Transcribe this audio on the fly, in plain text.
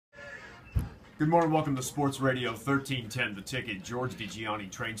Good morning, welcome to Sports Radio 1310, The Ticket, George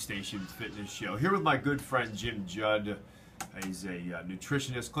DiGianni Train Station Fitness Show. Here with my good friend Jim Judd. He's a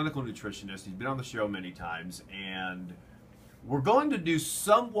nutritionist, clinical nutritionist. He's been on the show many times, and we're going to do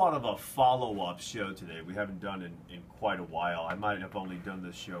somewhat of a follow-up show today. We haven't done in quite a while. I might have only done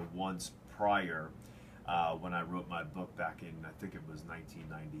this show once prior when I wrote my book back in, I think it was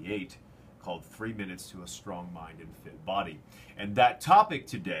 1998, called 3 Minutes to a Strong Mind and Fit Body. And that topic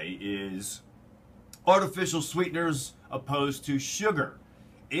today is artificial sweeteners opposed to sugar.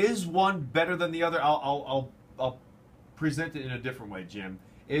 Is one better than the other? I'll present it in a different way, Jim.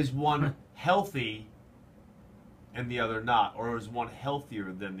 Is one healthy and the other not, or is one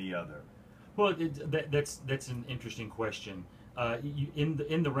healthier than the other? Well, that's an interesting question.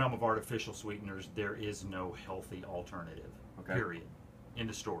 In the realm of artificial sweeteners, there is no healthy alternative. Okay. Period.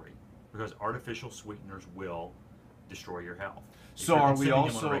 End of story. Because artificial sweeteners will destroy your health. So are we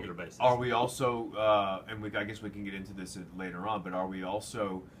also, and I guess we can get into this later on, but are we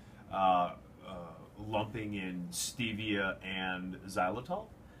also lumping in stevia and xylitol?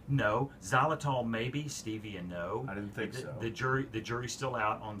 No, xylitol maybe, stevia no. I didn't think so. The jury's still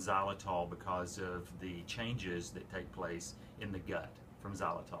out on xylitol because of the changes that take place in the gut from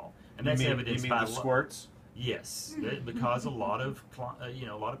xylitol, and that's evidenced by the squirts. Yes, because a lot of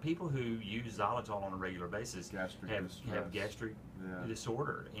people who use xylitol on a regular basis have gastric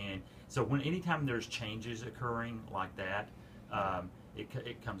disorder, and so anytime there's changes occurring like that,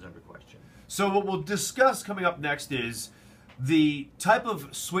 it comes under question. So what we'll discuss coming up next is the type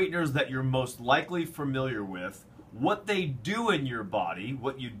of sweeteners that you're most likely familiar with, what they do in your body,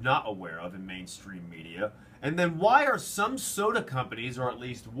 what you're not aware of in mainstream media, and then why are some soda companies, or at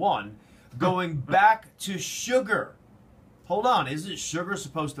least one, going back to sugar. Hold on, isn't sugar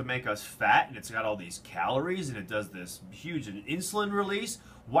supposed to make us fat, and it's got all these calories and it does this huge insulin release?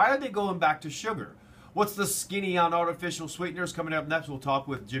 Why are they going back to sugar? What's the skinny on artificial sweeteners? Coming up next, we'll talk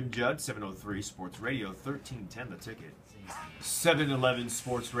with Jim Judd, 703 Sports Radio 1310 The Ticket. 711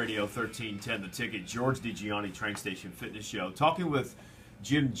 Sports Radio 1310 The Ticket, George DiGianni Train Station Fitness Show. Talking with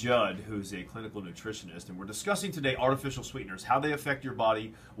Jim Judd, who's a clinical nutritionist, and we're discussing today artificial sweeteners, how they affect your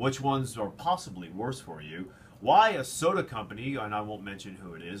body, which ones are possibly worse for you, why a soda company, and I won't mention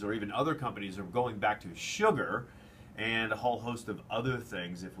who it is, or even other companies are going back to sugar, and a whole host of other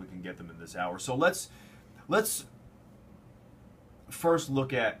things if we can get them in this hour. So let's first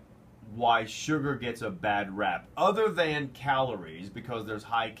look at why sugar gets a bad rap. Other than calories, because there's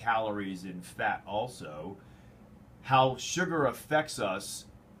high calories in fat also, how sugar affects us,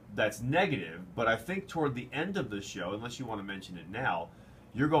 that's negative, but I think toward the end of the show, unless you want to mention it now,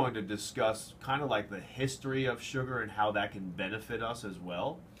 you're going to discuss kind of like the history of sugar and how that can benefit us as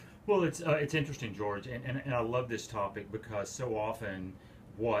well. Well, it's interesting, George, and I love this topic because so often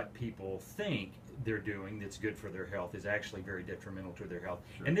what people think they're doing that's good for their health is actually very detrimental to their health.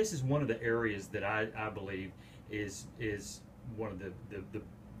 Sure. And this is one of the areas that I believe is one of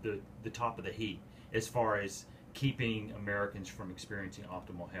the top of the heap as far as keeping Americans from experiencing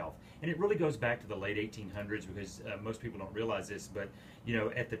optimal health. And it really goes back to the late 1800s because most people don't realize this, but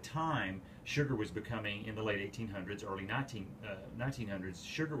at the time, sugar was becoming, in the late 1800s, early 1900s,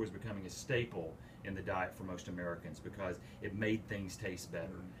 sugar was becoming a staple in the diet for most Americans because it made things taste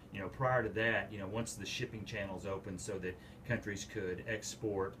better. Prior to that, once the shipping channels opened so that countries could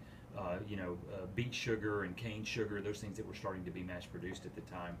export beet sugar and cane sugar, those things that were starting to be mass produced at the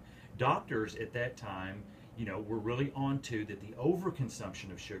time, doctors at that time we're really onto that the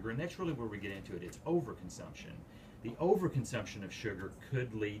overconsumption of sugar, and that's really where we get into it. It's overconsumption. The overconsumption of sugar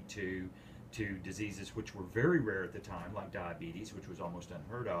could lead to diseases which were very rare at the time, like diabetes, which was almost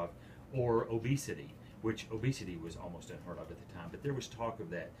unheard of, or obesity, which obesity was almost unheard of at the time. But there was talk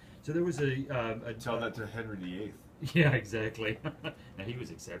of that. So there was tell that to Henry VIII. Yeah, exactly. Now he was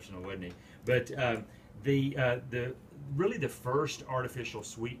exceptional, wasn't he? But really the first artificial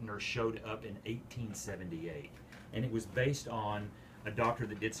sweetener showed up in 1878, and it was based on a doctor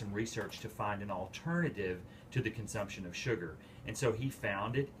that did some research to find an alternative to the consumption of sugar, and so he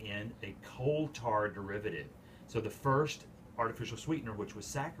found it in a coal tar derivative. So the first artificial sweetener, which was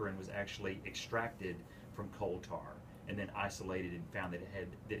saccharin, was actually extracted from coal tar and then isolated and found that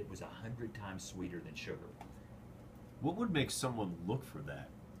it was 100 times sweeter than sugar. What would make someone look for that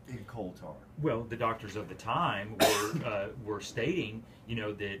in coal tar? Well, the doctors of the time were stating,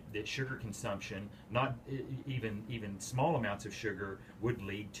 that sugar consumption, not even small amounts of sugar, would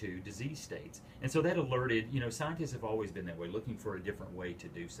lead to disease states. And so that alerted, scientists have always been that way, looking for a different way to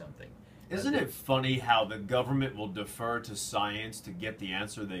do something. Isn't it funny how the government will defer to science to get the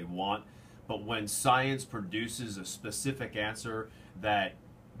answer they want, but when science produces a specific answer that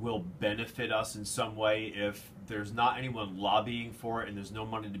will benefit us in some way if there's not anyone lobbying for it and there's no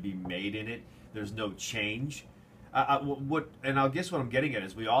money to be made in it, there's no change. And I guess what I'm getting at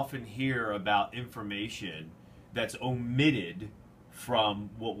is we often hear about information that's omitted from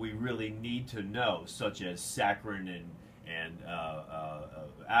what we really need to know, such as saccharin and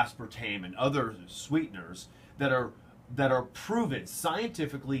aspartame and other sweeteners that are proven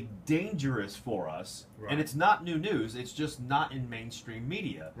scientifically dangerous for us. Right. And it's not new news, it's just not in mainstream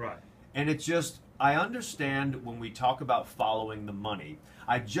media. Right. And it's just, I understand when we talk about following the money,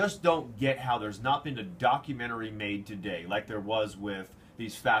 I just don't get how there's not been a documentary made today like there was with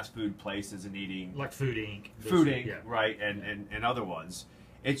these fast food places and eating, like Food Inc. Food Inc. Yeah. Right, and other ones.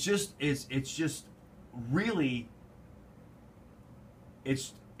 It's just really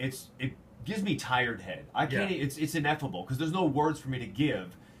it gives me tired head. I can't. Yeah. It's ineffable because there's no words for me to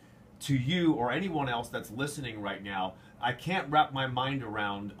give to you or anyone else that's listening right now. I can't wrap my mind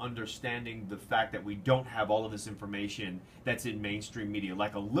around understanding the fact that we don't have all of this information that's in mainstream media.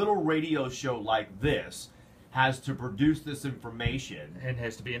 Like a little radio show like this has to produce this information. And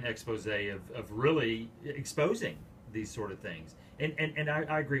has to be an expose of really exposing these sort of things. And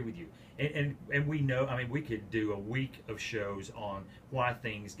I agree with you. And we know, I mean, we could do a week of shows on why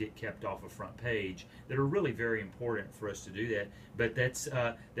things get kept off a front page that are really very important for us to do that. But that's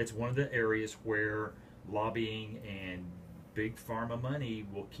one of the areas where lobbying and big pharma money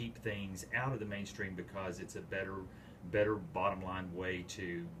will keep things out of the mainstream because it's a better bottom line way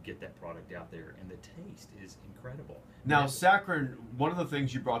to get that product out there, and the taste is incredible. Now, saccharin, one of the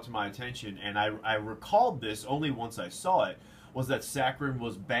things you brought to my attention, and I recalled this only once I saw it, was that saccharin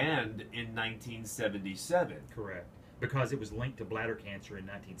was banned in 1977. Correct, because it was linked to bladder cancer in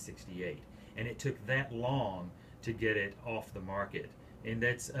 1968, and it took that long to get it off the market. And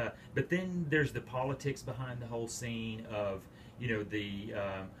that's, but then there's the politics behind the whole scene of, you know, the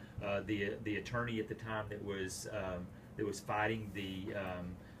attorney at the time that was fighting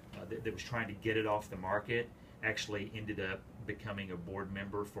that was trying to get it off the market actually ended up becoming a board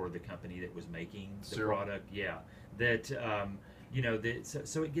member for the company that was making the product. Yeah, that you know,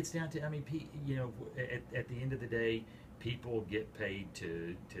 so it gets down to, I mean, you know, at the end of the day, people get paid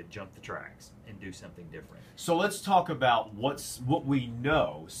to jump the tracks and do something different. So let's talk about what we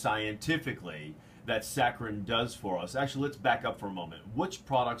know scientifically that saccharin does for us. Actually, let's back up for a moment. Which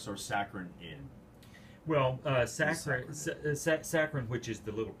products are saccharin in? Well, saccharin, which is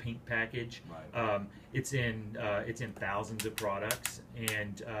the little pink package, right. It's in thousands of products,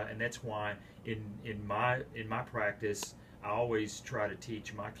 and that's why in my practice, I always try to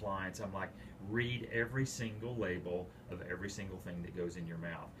teach my clients. I'm like, read every single label of every single thing that goes in your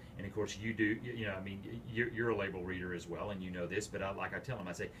mouth. And of course, you do. You know, I mean, you're a label reader as well, and you know this. But I tell them,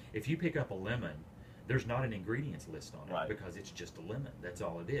 I say, if you pick up a lemon, there's not an ingredients list on it, right, because it's just a lemon. That's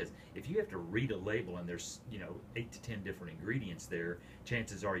all it is. If you have to read a label and there's, you know, 8 to 10 different ingredients there,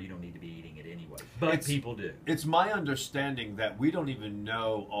 chances are you don't need to be eating it anyway. But people do. It's my understanding that we don't even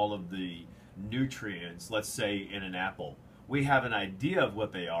know all of the nutrients, let's say, in an apple. We have an idea of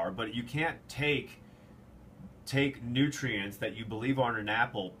what they are, but you can't take nutrients that you believe are in an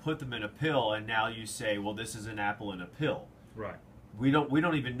apple, put them in a pill, and now you say, well, this is an apple in a pill. Right. We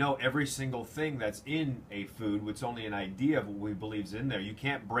don't even know every single thing that's in a food. It's only an idea of what we believe is in there. You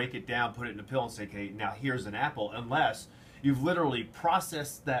can't break it down, put it in a pill, and say, okay, now here's an apple, unless you've literally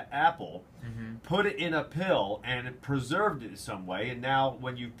processed that apple, put it in a pill, and preserved it in some way. And now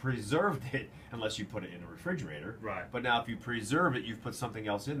when you've preserved it, unless you put it in a refrigerator, right? But now if you preserve it, you've put something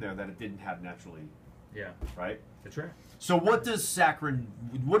else in there that it didn't have naturally. Yeah. Right? That's right. So what does saccharin,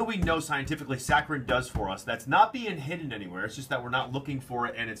 what do we know scientifically saccharin does for us that's not being hidden anywhere? It's just that we're not looking for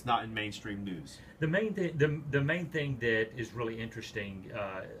it and it's not in mainstream news. The main thing that is really interesting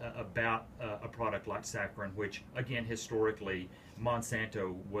about a product like saccharin, which again historically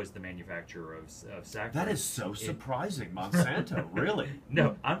Monsanto was the manufacturer of saccharin. That is so surprising, Monsanto, really?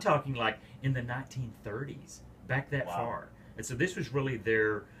 No, I'm talking like in the 1930s, back that far. And so this was really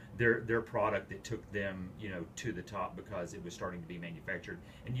their product that took them, you know, to the top because it was starting to be manufactured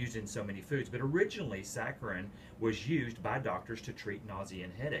and used in so many foods. But originally, saccharin was used by doctors to treat nausea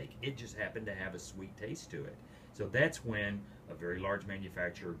and headache. It just happened to have a sweet taste to it. So that's when a very large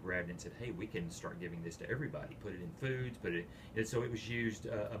manufacturer grabbed it and said, hey, we can start giving this to everybody. Put it in foods, and so it was used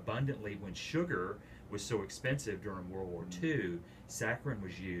abundantly when sugar was so expensive during World War II. Saccharin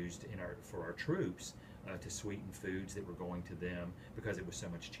was used for our troops to sweeten foods that were going to them because it was so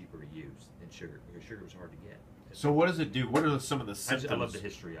much cheaper to use than sugar, because sugar was hard to get. So what does it do? What are some of the symptoms? I love the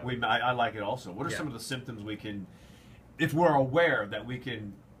history of it. I like it also. What are some of the symptoms we can, if we're aware that we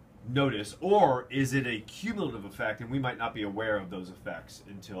can notice, or is it a cumulative effect and we might not be aware of those effects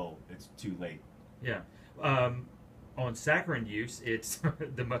until it's too late? Yeah. On saccharin use, it's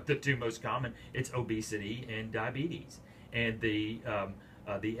the two most common. It's obesity and diabetes, and the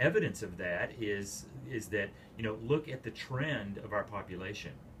evidence of that is that, look at the trend of our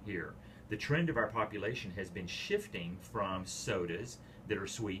population here. The trend of our population has been shifting from sodas that are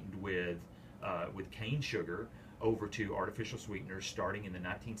sweetened with cane sugar over to artificial sweeteners starting in the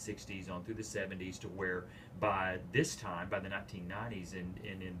 1960s on through the 70s, to where by this time, by the 1990s and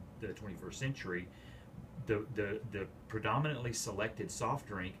in the 21st century, the predominantly selected soft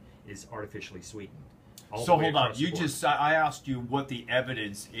drink is artificially sweetened. So hold on, I asked you what the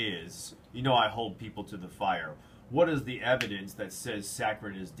evidence is. I hold people to the fire. What is the evidence that says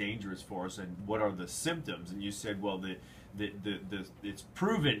saccharin is dangerous for us, and what are the symptoms? And you said, well, it's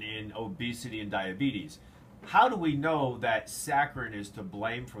proven in obesity and diabetes. How do we know that saccharin is to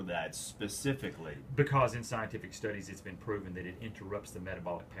blame for that specifically? Because in scientific studies, it's been proven that it interrupts the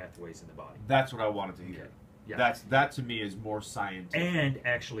metabolic pathways in the body. That's what I wanted to hear. Okay. Yeah. That to me is more scientific. And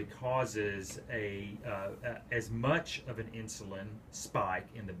actually causes as much of an insulin spike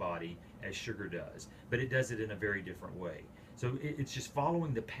in the body as sugar does, but it does it in a very different way. So it's just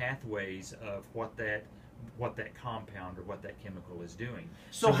following the pathways of what that compound or what that chemical is doing.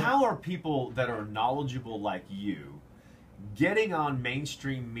 So how are people that are knowledgeable like you getting on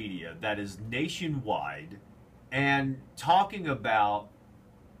mainstream media that is nationwide and talking about,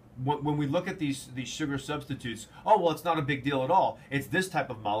 when we look at these sugar substitutes, oh, well, it's not a big deal at all. It's this type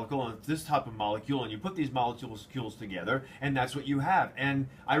of molecule and it's this type of molecule, and you put these molecules together, and that's what you have. And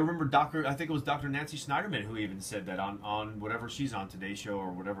I remember I think it was Dr. Nancy Snyderman who even said that on whatever she's on, Today Show or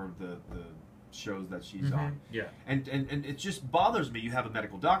whatever the shows that she's on. Yeah. And it just bothers me. You have a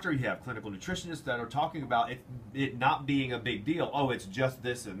medical doctor, you have clinical nutritionists that are talking about it not being a big deal. Oh, it's just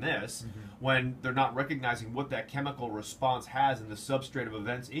this and this, when they're not recognizing what that chemical response has in the substrate of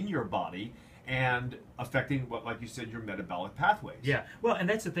events in your body and affecting what, like you said, your metabolic pathways. Yeah. Well, and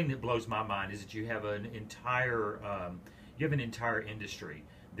that's the thing that blows my mind, is that you have an entire industry,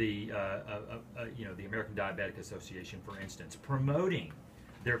 the American Diabetic Association, for instance, promoting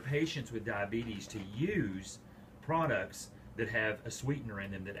their patients with diabetes to use products that have a sweetener in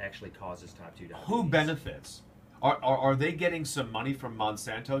them that actually causes type 2 diabetes. Who benefits? Are they getting some money from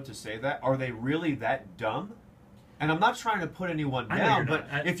Monsanto to say that? Are they really that dumb? And I'm not trying to put anyone down, but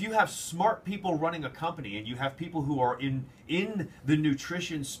if you have smart people running a company and you have people who are in the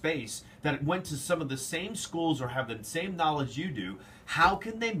nutrition space that went to some of the same schools or have the same knowledge you do, how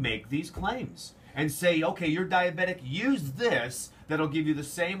can they make these claims and say, okay, you're diabetic, use this, that'll give you the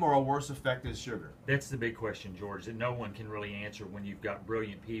same or a worse effect as sugar? That's the big question, George, that no one can really answer when you've got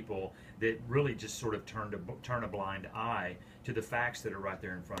brilliant people that really just sort of turn a blind eye to the facts that are right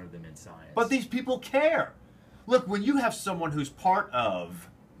there in front of them in science. But these people care. Look, when you have someone who's part of...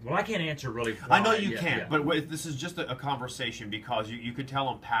 Well, I can't answer really why. I know you can't, but this is just a conversation, because you can tell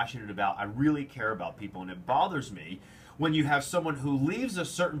I'm passionate about, I really care about people, and it bothers me when you have someone who leaves a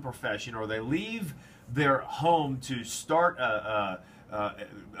certain profession, or they leave their home to start a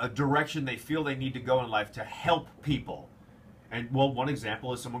direction they feel they need to go in life to help people. And, well, one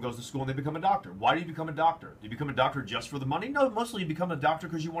example is someone goes to school and they become a doctor. Why do you become a doctor? Do you become a doctor just for the money? No, mostly you become a doctor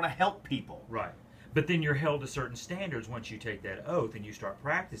because you want to help people. Right. But then you're held to certain standards once you take that oath and you start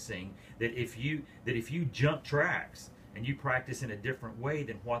practicing, that if you jump tracks and you practice in a different way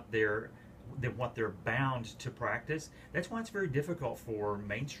than what they're bound to practice, that's why it's very difficult for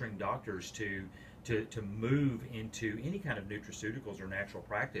mainstream doctors to move into any kind of nutraceuticals or natural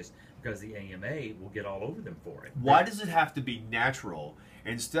practice, because the AMA will get all over them for it. Why does it have to be natural,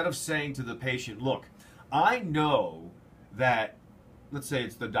 instead of saying to the patient, look, I know that, let's say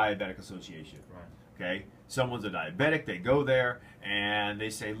it's the Diabetic Association, right? Okay, someone's a diabetic, they go there and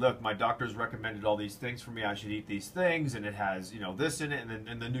they say, look, my doctor's recommended all these things for me, I should eat these things, and it has, this in it,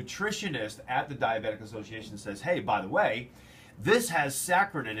 and the nutritionist at the Diabetic Association says, hey, by the way, this has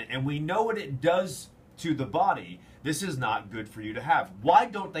saccharin in it, and we know what it does to the body. This is not good for you to have. Why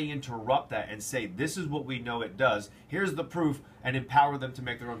don't they interrupt that and say, this is what we know it does, here's the proof, and empower them to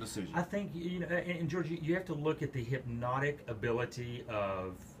make their own decision? I think, and George, you have to look at the hypnotic ability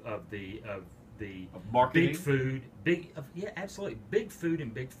of marketing? Big food, absolutely, big food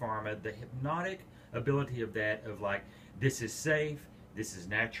and big pharma, the hypnotic ability of that, of like, this is safe, this is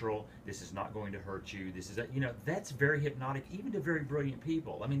natural, this is not going to hurt you, this is, that's very hypnotic, even to very brilliant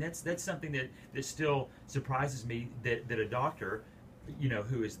people. I mean, that's something that still surprises me, that a doctor,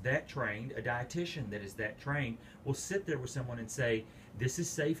 who is that trained, a dietitian that is that trained, will sit there with someone and say, this is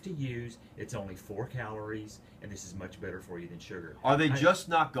safe to use, it's only 4 calories, and this is much better for you than sugar. Are they just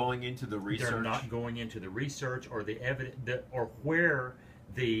not going into the research? They're not going into the research or the evidence, or where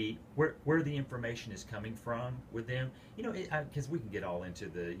the information is coming from with them. Because we can get all into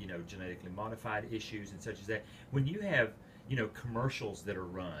the genetically modified issues and such as that. When you have commercials that are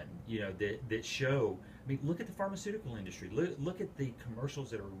run, that show. I mean, look at the pharmaceutical industry. Look at the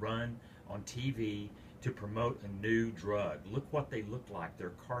commercials that are run on TV to promote a new drug. Look what they look like.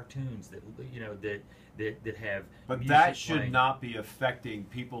 They're cartoons that that have. But that should playing. not be affecting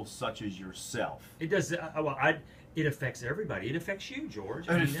people such as yourself. It does. It affects everybody. It affects you, George.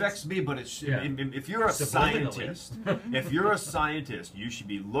 It affects me, but it's if you're a scientist, if you're a scientist, you should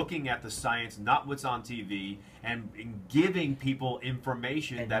be looking at the science, not what's on TV, and giving people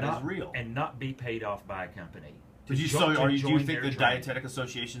information that is real, and not be paid off by a company. Do you think the Dietetic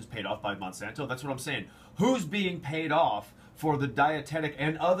Association is paid off by Monsanto? That's what I'm saying. Who's being paid off for the dietetic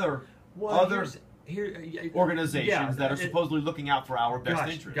and other organizations that are supposedly looking out for our best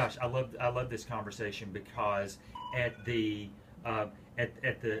interests? Gosh, I love this conversation because at the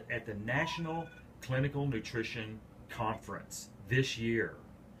National Clinical Nutrition Conference this year,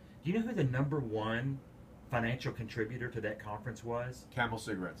 do you know who the #1 financial contributor to that conference was? Camel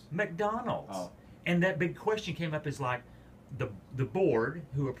cigarettes. McDonald's. Oh. And that big question came up is like, the board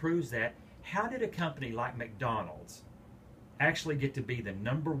who approves that, how did a company like McDonald's actually get to be the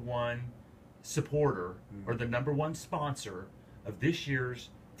 #1 supporter or the #1 sponsor of this year's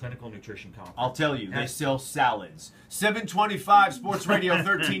Clinical Nutrition Conference? I'll tell you, they sell salads. 725 Sports Radio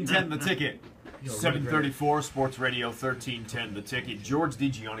 1310 The Ticket. 734 Sports Radio 1310 The Ticket. George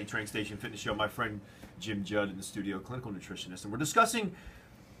DiGianni, Train Station Fitness Show. My friend Jim Judd in the studio, clinical nutritionist. And we're discussing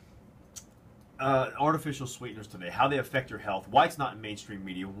artificial sweeteners today, how they affect your health, why it's not in mainstream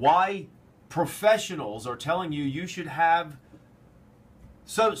media, why professionals are telling you should have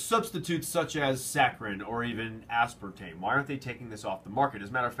substitutes such as saccharin or even aspartame. Why aren't they taking this off the market?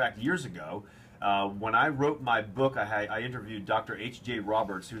 As a matter of fact, years ago, when I wrote my book, I interviewed Dr. H.J.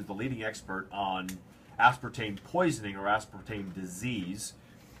 Roberts, who's the leading expert on aspartame poisoning or aspartame disease.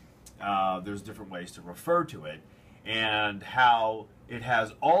 There's different ways to refer to it, and how it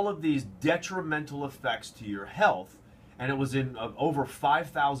has all of these detrimental effects to your health. And it was in over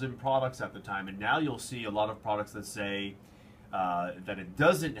 5,000 products at the time, and now you'll see a lot of products that say that it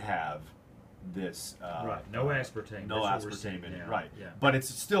doesn't have this. Right, no aspartame. No aspartame in it, right. Yeah. But it's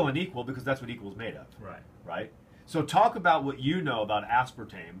still an equal because that's what equal is made of. Right. Right? So talk about what you know about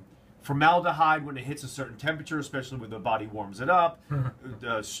aspartame. Formaldehyde, when it hits a certain temperature, especially when the body warms it up,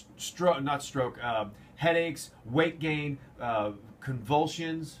 headaches, weight gain,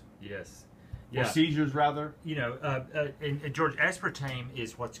 convulsions. Yes. Or seizures, rather. And George, aspartame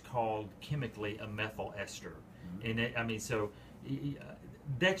is what's called chemically a methyl ester. And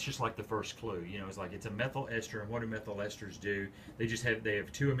that's just like the first clue. It's like it's a methyl ester, and what do methyl esters do? They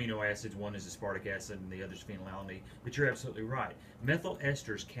have 2 amino acids. One is aspartic acid, and the other is phenylalanine. But you're absolutely right. Methyl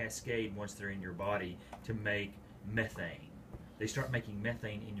esters cascade once they're in your body to make methane. They start making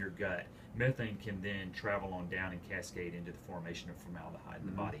methane in your gut. Methane can then travel on down and cascade into the formation of formaldehyde in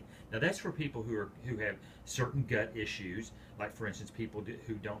the body. Now that's for people who have certain gut issues, like for instance people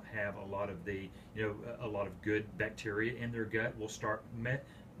who don't have a lot of a lot of good bacteria in their gut will start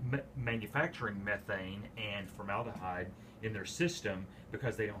manufacturing methane and formaldehyde in their system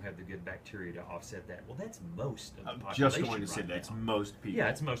because they don't have the good bacteria to offset that. Well, that's most of the population. Just going to say that's most people. Yeah,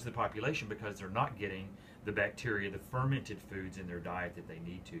 it's most of the population because they're not getting the bacteria, the fermented foods in their diet that they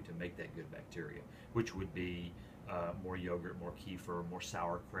need to make that good bacteria, which would be more yogurt, more kefir, more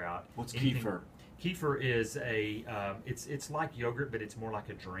sauerkraut. What's kefir? Kefir is it's like yogurt, but it's more like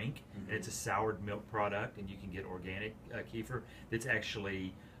a drink. And it's a soured milk product, and you can get organic kefir that's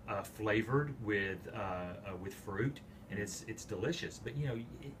actually flavored with fruit, and it's delicious. But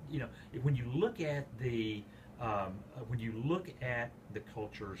when you look at the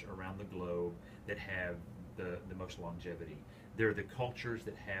cultures around the globe that have the most longevity, they're the cultures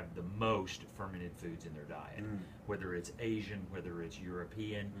that have the most fermented foods in their diet. Whether it's Asian, whether it's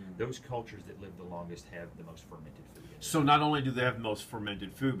European, those cultures that live the longest have the most fermented food. So not only do they have the most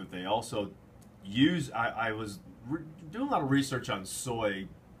fermented food, but they also use. I was doing a lot of research on soy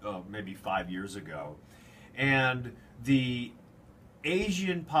maybe 5 years ago, and the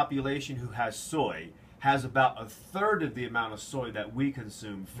Asian population who has soy has about 1/3 of the amount of soy that we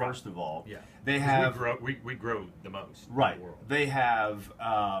consume. First of all, yeah, they have we grow the most. Right, in the world. They have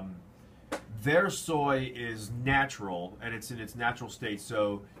their soy is natural and it's in its natural state.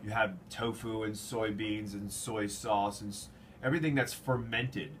 So you have tofu and soybeans and soy sauce everything that's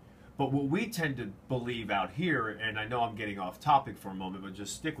fermented. But what we tend to believe out here, and I know I'm getting off topic for a moment, but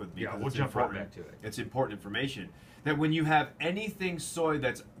just stick with me. Yeah, we'll jump right back to it. It's important information that when you have anything soy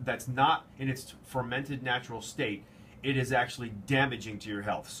that's not in its fermented natural state, it is actually damaging to your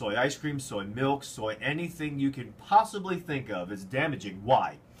health. Soy ice cream, soy milk, soy anything you can possibly think of is damaging.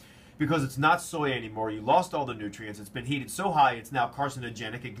 Why? Because it's not soy anymore. You lost all the nutrients. It's been heated so high it's now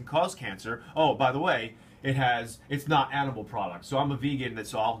carcinogenic. It can cause cancer. Oh, by the way, it's not animal products. So I'm a vegan,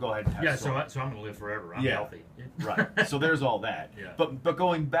 so I'll go ahead and have soy. So I'm going to live forever. I'm healthy. Right. So there's all that. Yeah. But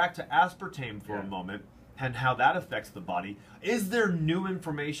going back to aspartame for a moment and how that affects the body, is there new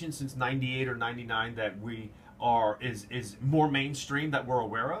information since 98 or 99 that is more mainstream that we're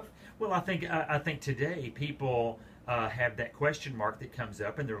aware of? Well, I think today people have that question mark that comes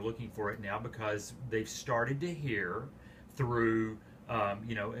up, and they're looking for it now because they've started to hear through. I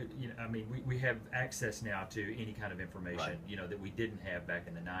mean, we have access now to any kind of information, that we didn't have back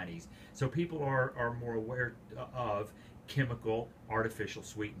in the 90s. So people are more aware of chemical artificial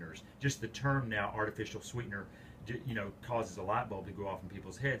sweeteners. Just the term now, artificial sweetener, causes a light bulb to go off in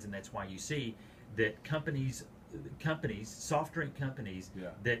people's heads, and that's why you see that companies, soft drink companies,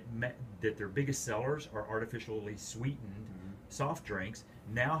 that their biggest sellers are artificially sweetened soft drinks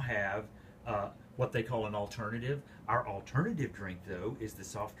now have what they call an alternative. Our alternative drink, though, is the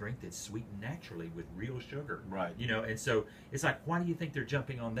soft drink that's sweetened naturally with real sugar. Right. And so it's like, why do you think they're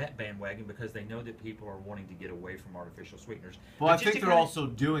jumping on that bandwagon? Because they know that people are wanting to get away from artificial sweeteners. Well, I think they're also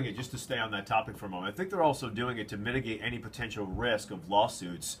doing it, just to stay on that topic for a moment, I think they're also doing it to mitigate any potential risk of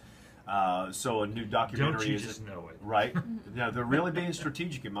lawsuits. So a new documentary Don't you just know it? Right? They're really being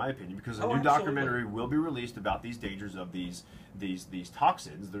strategic, in my opinion, because a new documentary will be released about these dangers of these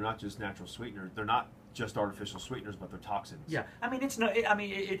toxins. They're not just natural sweeteners. They're not just artificial sweeteners, but they're toxins. Yeah, I mean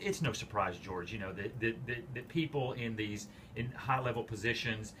it's no surprise, George. That people in high level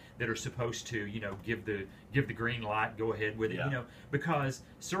positions that are supposed to give the green light, go ahead with it. Because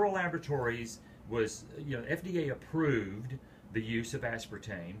Searle Laboratories was FDA approved the use of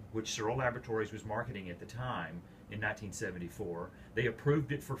aspartame, which Searle Laboratories was marketing at the time in 1974. They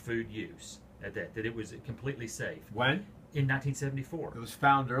approved it for food use at that it was completely safe. When? In 1974. It was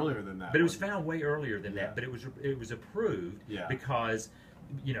found earlier than that. But it was found way earlier than that. But it was approved because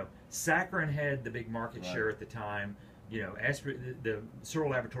saccharin had the big market share at the time. The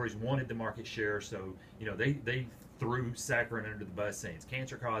Searle Laboratories wanted the market share, so they threw saccharin under the bus, saying it's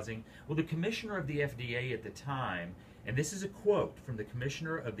cancer causing. Well, the commissioner of the FDA at the time, and this is a quote from the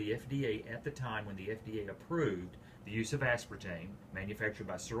commissioner of the FDA at the time when the FDA approved the use of aspartame, manufactured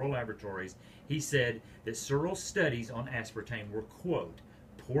by Searle Laboratories. He said that Searle's studies on aspartame were, quote,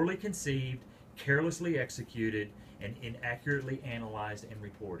 poorly conceived, carelessly executed, and inaccurately analyzed and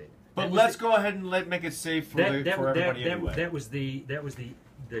reported. But let's go ahead and make it safe for everybody anyway. That was the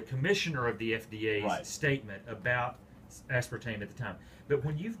commissioner of the FDA's statement about aspartame at the time. But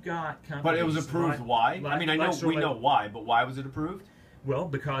when you've got companies, but it was approved. Why? I mean, we know why, but why was it approved? Well,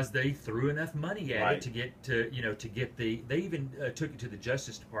 because they threw enough money at it to get they even took it to the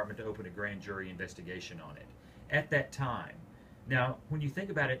Justice Department to open a grand jury investigation on it at that time. Now, when you think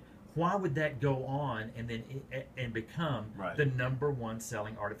about it, why would that go on and become the #1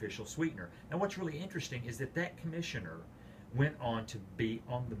 selling artificial sweetener? Now, what's really interesting is that commissioner went on to be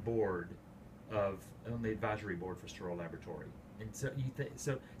on the advisory board for Searle Laboratory. And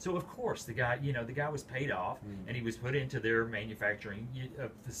so of course the guy was paid off, and he was put into their manufacturing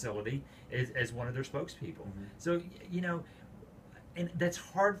facility as one of their spokespeople. So and that's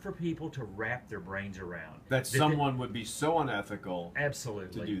hard for people to wrap their brains around. That someone would be so unethical,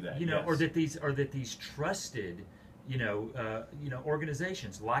 absolutely, to do that. Or that these trusted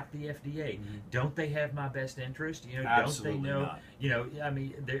organizations like the FDA, don't they have my best interest? Absolutely don't they know? Not. I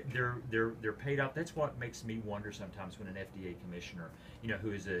mean, they're paid off. That's what makes me wonder sometimes when an FDA commissioner,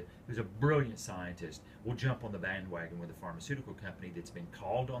 who's a brilliant scientist, will jump on the bandwagon with a pharmaceutical company that's been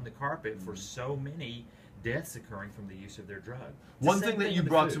called on the carpet for so many deaths occurring from the use of their drug. One thing that you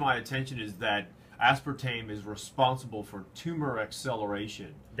brought to my attention is that aspartame is responsible for tumor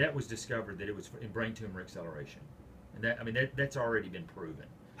acceleration. That was discovered that it was in brain tumor acceleration. And that's already been proven.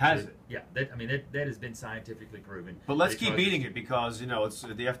 Has it? Yeah, that has been scientifically proven. But let's keep eating it because the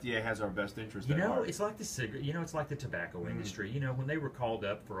FDA has our best interest at heart. It's like the cigarette. It's like the tobacco industry. When they were called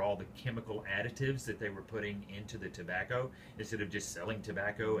up for all the chemical additives that they were putting into the tobacco instead of just selling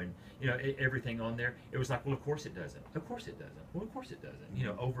tobacco and everything on there, it was like, well, of course it doesn't. Of course it doesn't. Well, of course it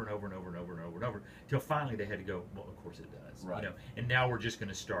doesn't. Over and over and over and over and over and over till finally they had to go, well, of course it does. Right. And now we're just going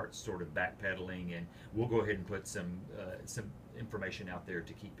to start sort of backpedaling, and we'll go ahead and put some information out there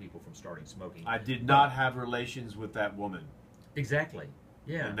to keep people from starting smoking. I did not have relations with that woman. Exactly.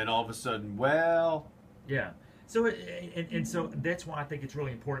 Yeah. And then all of a sudden, well, Yeah. So and so that's why I think it's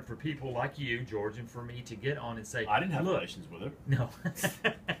really important for people like you, George, and for me to get on and say, I didn't have look, relations with her. no.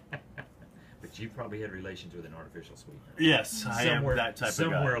 But you probably had relations with an artificial sweetener. Yes, I am that type of guy.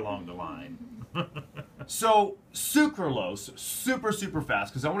 Somewhere along the line. So sucralose, super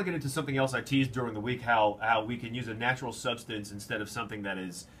fast, because I want to get into something else I teased during the week, how we can use a natural substance instead of something that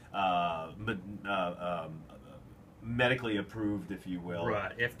is medically approved, if you will.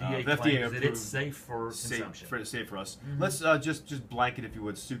 Right. FDA FDA claims approved, that it's safe for consumption. Safe for us. Let's just blanket, if you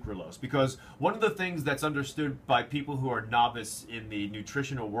would, sucralose, because one of the things that's understood by people who are novice in the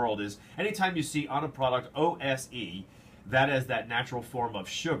nutritional world is anytime you see on a product OSE, that is that natural form of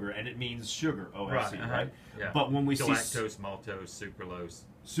sugar, and it means sugar, OSE, right? Yeah. But when we see lactose, maltose, sucralose.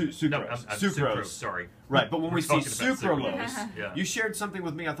 Sucrose. No, I'm sucrose. Sorry. Right, but when we see sucralose, Yeah. you shared something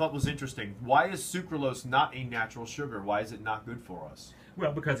with me I thought was interesting. Why is sucralose not a natural sugar? Why is it not good for us?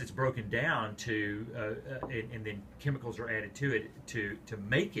 Well, because it's broken down to, and then chemicals are added to it to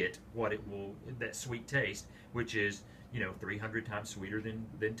make it what it will, that sweet taste, which is 300 times sweeter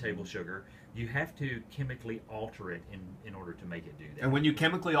than table sugar. You have to chemically alter it in order to make it do that. And when you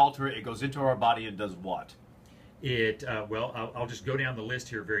chemically alter it, it goes into our body and does what? Well, I'll just go down the list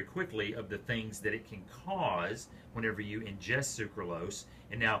here very quickly of the things that it can cause whenever you ingest sucralose.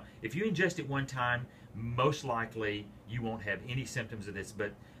 And now, if you ingest it one time, most likely you won't have any symptoms of this.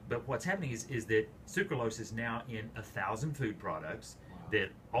 But what's happening is that sucralose is now in 1,000 food products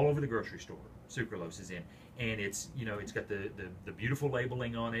that all over the grocery store sucralose is in. And it's got the beautiful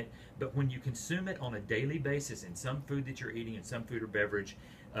labeling on it. But when you consume it on a daily basis in some food that you're eating, in some food or beverage,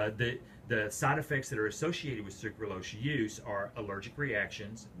 the side effects that are associated with sucralose use are allergic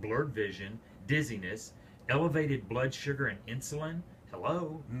reactions, blurred vision, dizziness, elevated blood sugar and insulin.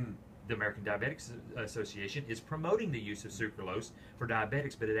 Hello. The American Diabetics Association is promoting the use of sucralose for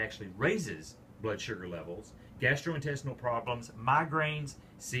diabetics, but it actually raises blood sugar levels, gastrointestinal problems, migraines,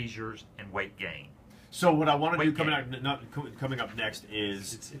 seizures, and weight gain. So what I want to do coming up next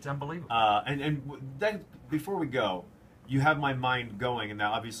is it's unbelievable. And then before we go, you have my mind going, and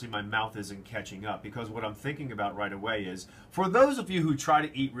now obviously my mouth isn't catching up, because what I'm thinking about right away is, for those of you who try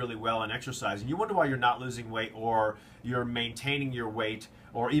to eat really well and exercise, and you wonder why you're not losing weight, or you're maintaining your weight,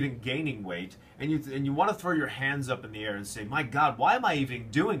 or even gaining weight, and you want to throw your hands up in the air and say, my God, why am I even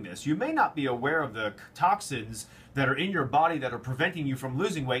doing this? You may not be aware of the toxins that are in your body that are preventing you from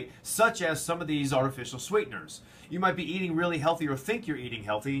losing weight, such as some of these artificial sweeteners. You might be eating really healthy or think you're eating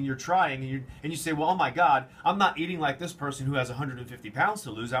healthy, and you're trying, and you say, well, oh my God, I'm not eating like this person who has 150 pounds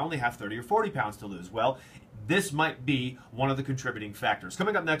to lose. I only have 30 or 40 pounds to lose. Well, this might be one of the contributing factors.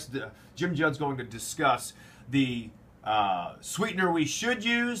 Coming up next, Jim Judd's going to discuss the sweetener we should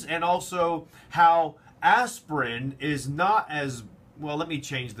use, and also how aspirin is not as, well, let me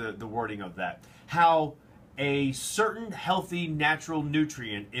change the wording of that. How a certain healthy natural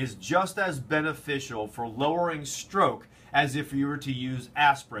nutrient is just as beneficial for lowering stroke as if you were to use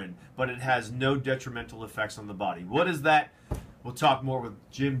aspirin, but it has no detrimental effects on the body. What is that? We'll talk more with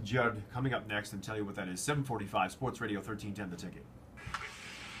Jim Judd coming up next and tell you what that is. 745 Sports Radio 1310 The Ticket.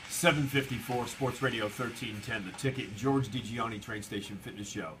 754 Sports Radio 1310 The Ticket. George DiGianni Train Station Fitness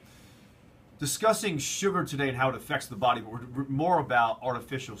Show. Discussing sugar today and how it affects the body, but we're more about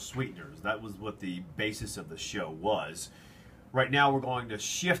artificial sweeteners. That was what the basis of the show was. Right now we're going to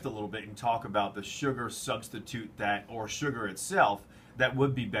shift a little bit and talk about the sugar substitute or sugar itself that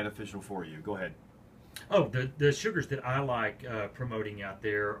would be beneficial for you. Go ahead. Oh, the sugars that I like promoting out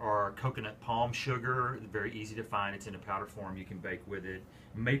there are coconut palm sugar, very easy to find. It's in a powder form. You can bake with it.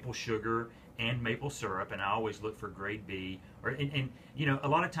 Maple sugar and maple syrup, and I always look for grade B. And a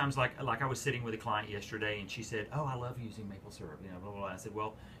lot of times, like I was sitting with a client yesterday, and she said, "Oh, I love using maple syrup." Blah, blah, blah. I said,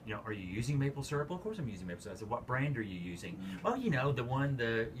 "Well, are you using maple syrup?" "Well, of course I'm using maple syrup." I said, "What brand are you using?" "Well, the one,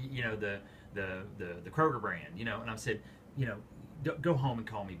 the Kroger brand." And I said, go home and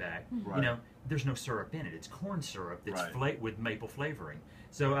call me back. Right. There's no syrup in it. It's corn syrup that's right. with maple flavoring.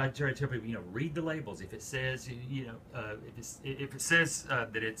 So I try to tell people, read the labels. If it says, if it says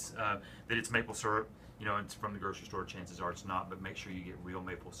that it's maple syrup, it's from the grocery store, chances are it's not. But make sure you get real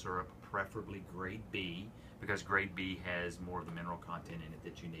maple syrup, preferably grade B, because grade B has more of the mineral content in it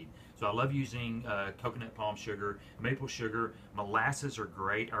that you need. So I love using coconut palm sugar, maple sugar. Molasses are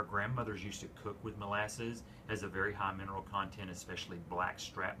great. Our grandmothers used to cook with molasses. It has a very high mineral content, especially black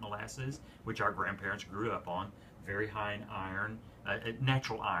strap molasses, which our grandparents grew up on. Very high in iron,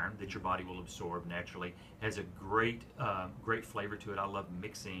 natural iron that your body will absorb naturally. Has a great flavor to it. I love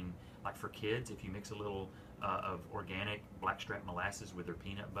mixing, like for kids, if you mix a little of organic blackstrap molasses with their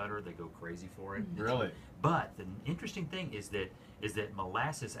peanut butter. They go crazy for it. Really? But the interesting thing is that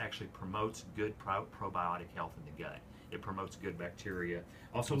molasses actually promotes good probiotic health in the gut. It promotes good bacteria.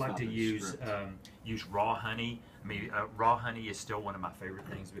 Also like to use raw honey. I mean, raw honey is still one of my favorite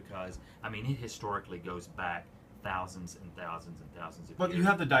things because, I mean, it historically goes back thousands and thousands and thousands of years. But you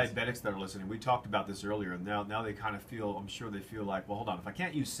have the diabetics that are listening. We talked about this earlier, and now they kind of feel, I'm sure they feel like, well, hold on, if I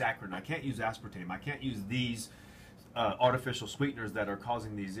can't use saccharin, I can't use aspartame, I can't use these artificial sweeteners that are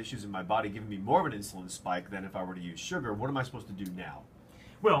causing these issues in my body, giving me more of an insulin spike than if I were to use sugar, what am I supposed to do now?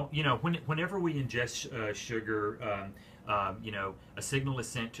 Well, you know, whenever we ingest sugar, you know, a signal is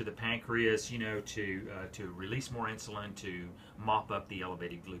sent to the pancreas, you know, to release more insulin, to mop up the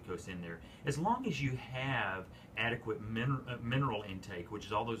elevated glucose in there. As long as you have adequate mineral intake, which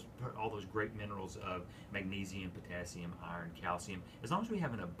is all those great minerals of magnesium, potassium, iron, calcium, as long as we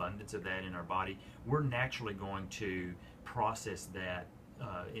have an abundance of that in our body, we're naturally going to process that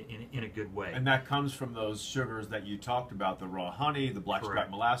in a good way. And that comes from those sugars that you talked about, the raw honey, the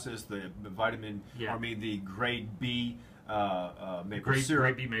blackstrap molasses, the vitamin, I mean the grade B maple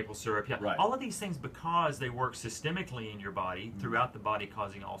syrup. Grade B maple syrup, yeah. Right. All of these things, because they work systemically in your body, throughout the body,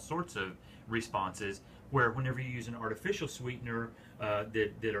 causing all sorts of responses, where whenever you use an artificial sweetener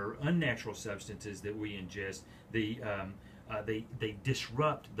that are unnatural substances that we ingest, they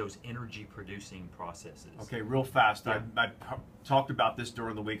disrupt those energy producing processes. Okay, real fast. Yeah. I talked about this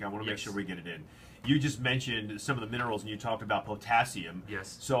during the week. I want to make sure we get it in. You just mentioned some of the minerals, and you talked about potassium.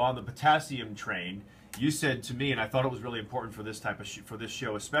 Yes. So on the potassium train, you said to me, and I thought it was really important for this type of for this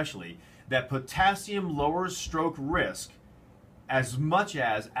show especially, that potassium lowers stroke risk as much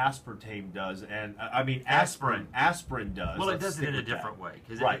as aspartame does, and I mean aspirin does. Well, it does it in a different way,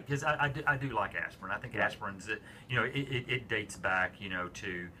 because I do like aspirin. I think aspirin's, you know, it dates back, you know,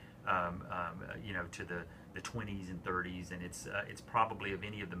 to you know, to the 20s and 30s, and it's probably, of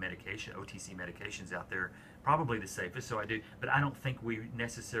any of the OTC medications out there, probably the safest. So but I don't think we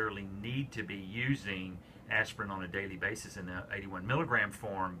necessarily need to be using aspirin on a daily basis in the 81 milligram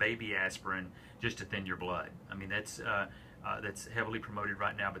form, baby aspirin, just to thin your blood. I mean, that's heavily promoted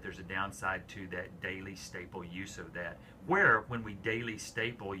right now, but there's a downside to that daily staple use of that. Where when we daily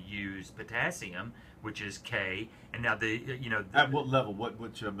staple use potassium, which is K, and now at what level? What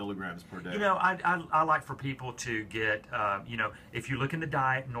milligrams per day? You know, I like for people to get, you know, if you look in the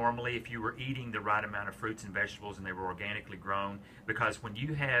diet normally, if you were eating the right amount of fruits and vegetables and they were organically grown, because when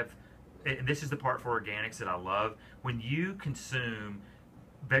you have, and this is the part for organics that I love, when you consume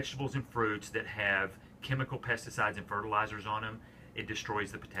vegetables and fruits that have chemical pesticides and fertilizers on them, it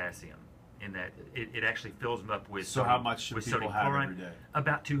destroys the potassium. In that, it actually fills them up with. So how much should people have every day?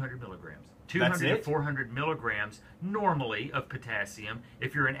 About 200 milligrams. 200 to 400 milligrams normally of potassium.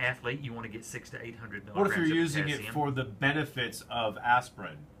 If you're an athlete, you want to get 600 to 800 milligrams. What if you're using potassium. it for the benefits of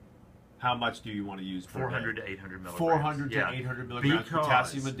aspirin? How much do you want to use per 400 day? to 800 milligrams. 400 to 800 milligrams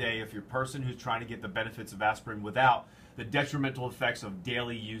potassium a day if you're a person who's trying to get the benefits of aspirin without the detrimental effects of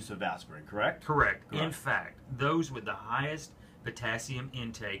daily use of aspirin, correct? Correct. In fact, those with the highest potassium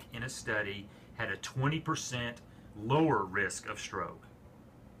intake in a study had a 20% lower risk of stroke.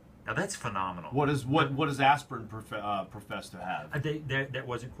 Now that's phenomenal. What does aspirin profess to have? That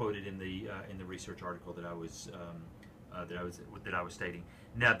wasn't quoted in the research article that I was stating.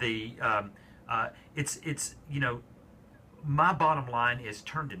 Now it's you know, my bottom line is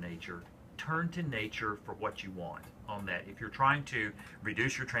turn to nature. Turn to nature for what you want on that. If you're trying to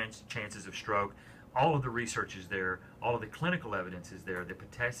reduce your chances of stroke, all of the research is there, all of the clinical evidence is there that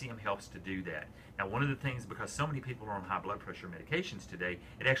potassium helps to do that. Now, one of the things, because so many people are on high blood pressure medications today,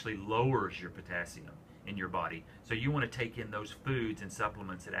 it actually lowers your potassium in your body. So you want to take in those foods and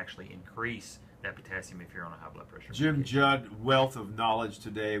supplements that actually increase that potassium if you're on a high blood pressure Jim medication. Judd, wealth of knowledge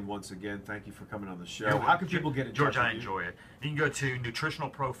today. Once again, thank you for coming on the show. How can people get in touch with you? George, I enjoy it. You can go to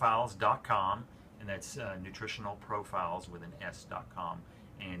nutritionalprofiles.com, and that's nutritionalprofiles with an S.com,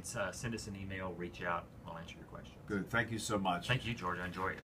 and send us an email, reach out, I'll answer your question. Good. Thank you so much. Thank you, George. I enjoy it.